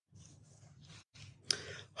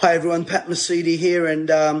Hi everyone, Pat Mesiti here, and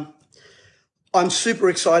I'm super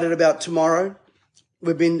excited about tomorrow.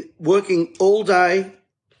 We've been working all day,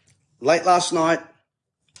 late last night,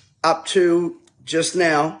 up to just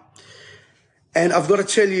now, and I've got to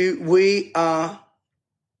tell you, we are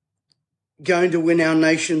going to win our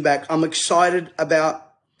nation back. I'm excited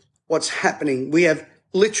about what's happening. We have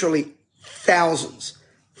literally thousands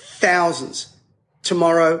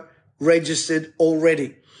tomorrow registered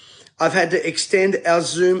already. I've had to extend our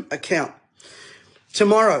Zoom account.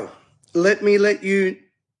 Tomorrow, let me let you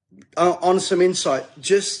on some insight.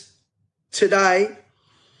 Just today,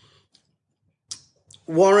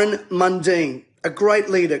 Warren Mundine, a great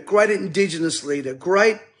leader, great Indigenous leader,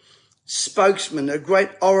 great spokesman, a great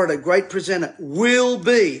orator, great presenter, will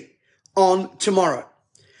be on tomorrow.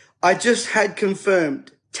 I just had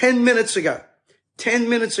confirmed 10 minutes ago,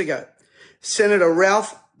 Senator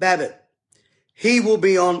Ralph Babbitt. He will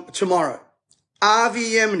be on tomorrow.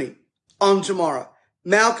 Avi Yemeni on tomorrow.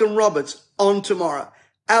 Malcolm Roberts on tomorrow.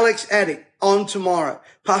 Alex Addick on tomorrow.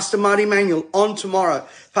 Pastor Marty Manuel on tomorrow.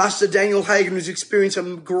 Pastor Daniel Hagen, who's experienced a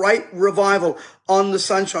great revival on the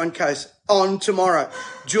Sunshine Coast, on tomorrow.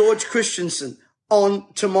 George Christensen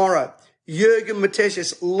on tomorrow. Jürgen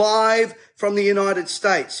Matthesius live from the United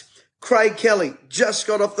States. Craig Kelly, just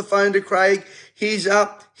got off the phone to Craig. He's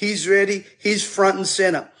up, he's ready, he's front and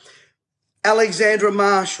center. Alexandra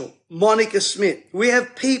Marshall, Monica Smith. We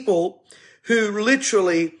have people who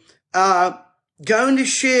literally are going to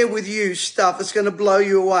share with you stuff that's going to blow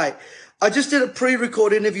you away. I just did a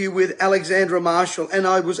pre-record interview with Alexandra Marshall, and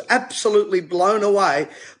I was absolutely blown away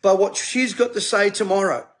by what she's got to say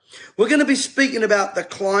tomorrow. We're going to be speaking about the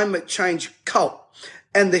climate change cult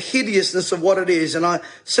and the hideousness of what it is. And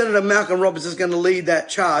Senator Malcolm Roberts is going to lead that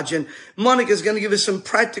charge. And Monica's going to give us some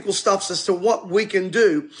practical stuff as to what we can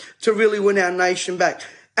do to really win our nation back.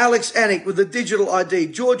 Alex Addick with the digital ID.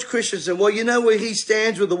 George Christensen, well, you know where he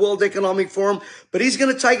stands with the World Economic Forum, but he's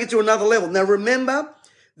going to take it to another level. Now, remember,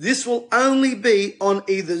 this will only be on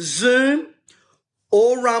either Zoom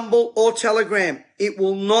or Rumble or Telegram. It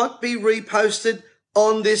will not be reposted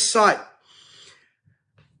on this site.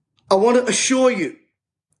 I want to assure you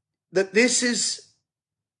that this is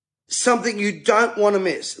something you don't want to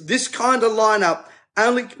miss. This kind of lineup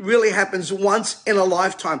only really happens once in a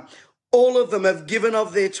lifetime. All of them have given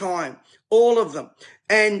of their time, all of them.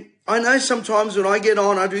 And I know sometimes when I get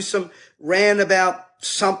on, I do some rant about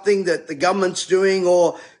something that the government's doing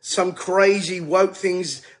or some crazy woke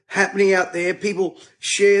things happening out there. People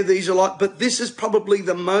share these a lot, but this is probably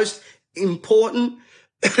the most important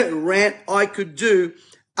rant I could do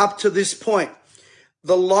up to this point.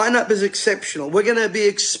 The lineup is exceptional. We're going to be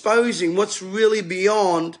exposing what's really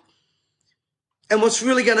beyond and what's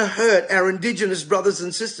really going to hurt our Indigenous brothers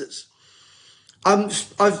and sisters.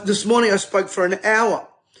 This morning I spoke for an hour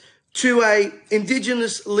to a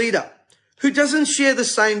Indigenous leader who doesn't share the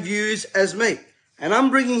same views as me. And I'm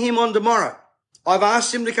bringing him on tomorrow. I've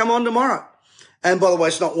asked him to come on tomorrow. And by the way,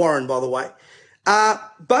 it's not Warren, by the way.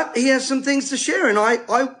 But he has some things to share. And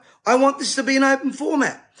I want this to be an open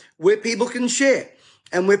format where people can share.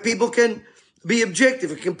 And where people can be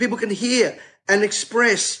objective, people can hear and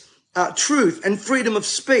express truth and freedom of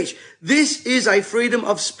speech. This is a freedom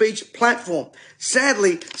of speech platform.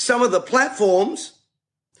 Sadly, some of the platforms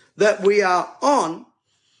that we are on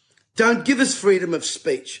don't give us freedom of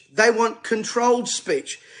speech. They want controlled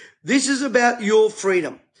speech. This is about your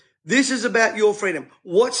freedom. This is about your freedom.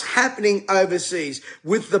 What's happening overseas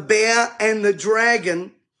with the bear and the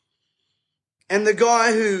dragon and the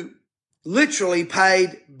guy who literally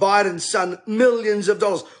paid Biden's son millions of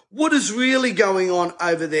dollars. What is really going on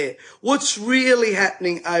over there? What's really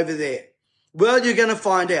happening over there? Well, you're going to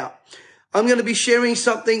find out. I'm going to be sharing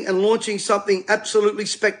something and launching something absolutely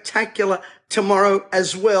spectacular tomorrow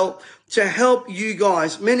as well to help you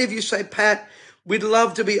guys. Many of you say, Pat, we'd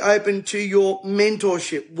love to be open to your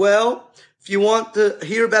mentorship. Well, if you want to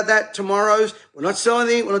hear about that, we're not selling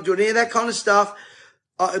anything. We're not doing any of that kind of stuff.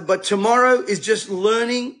 But tomorrow is just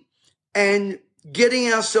learning and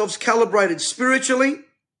getting ourselves calibrated spiritually,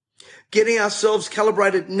 getting ourselves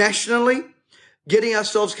calibrated nationally, getting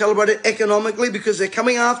ourselves calibrated economically, because they're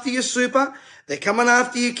coming after your super, they're coming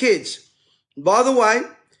after your kids. And by the way,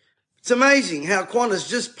 it's amazing how Qantas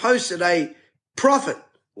just posted a profit.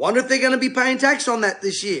 Wonder if they're going to be paying tax on that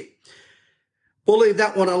this year. We'll leave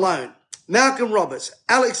that one alone. Malcolm Roberts,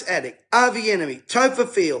 Alex Addick, Avi Yemeni, Topher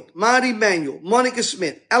Field, Marty Manuel, Monica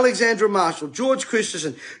Smith, Alexandra Marshall, George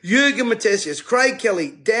Christensen, Jürgen Matthesius, Craig Kelly,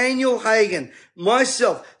 Daniel Hagen,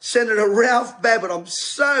 myself, Senator Ralph Babbitt. I'm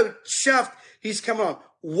so chuffed he's come on.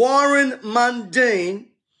 Warren Mundine,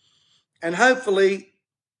 and hopefully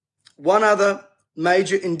one other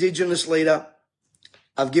major Indigenous leader.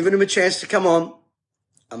 I've given them a chance to come on.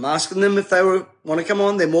 I'm asking them if they want to come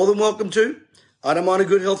on. They're more than welcome to. I don't mind a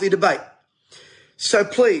good, healthy debate. So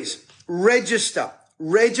please register.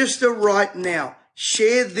 Register right now.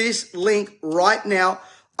 Share this link right now.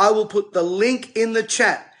 I will put the link in the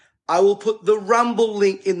chat. I will put the Rumble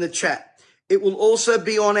link in the chat. It will also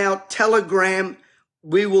be on our Telegram.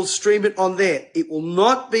 We will stream it on there. It will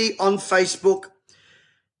not be on Facebook.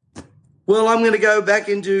 Well, I'm going to go back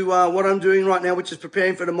into what I'm doing right now, which is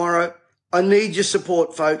preparing for tomorrow. I need your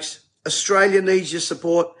support, folks. Australia needs your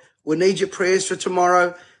support. We need your prayers for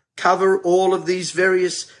tomorrow. Cover all of these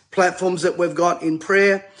various platforms that we've got in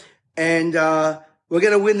prayer. And we're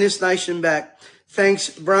going to win this nation back. Thanks,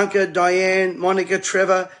 Branka, Diane, Monica,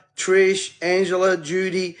 Trevor, Trish, Angela,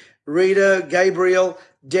 Judy, Rita, Gabriel,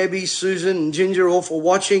 Debbie, Susan, and Ginger, all for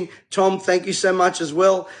watching. Tom, thank you so much as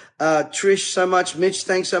well. Trish, so much. Mitch,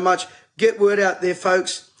 thanks so much. Get word out there,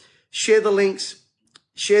 folks. Share the links.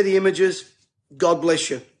 Share the images. God bless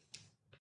you.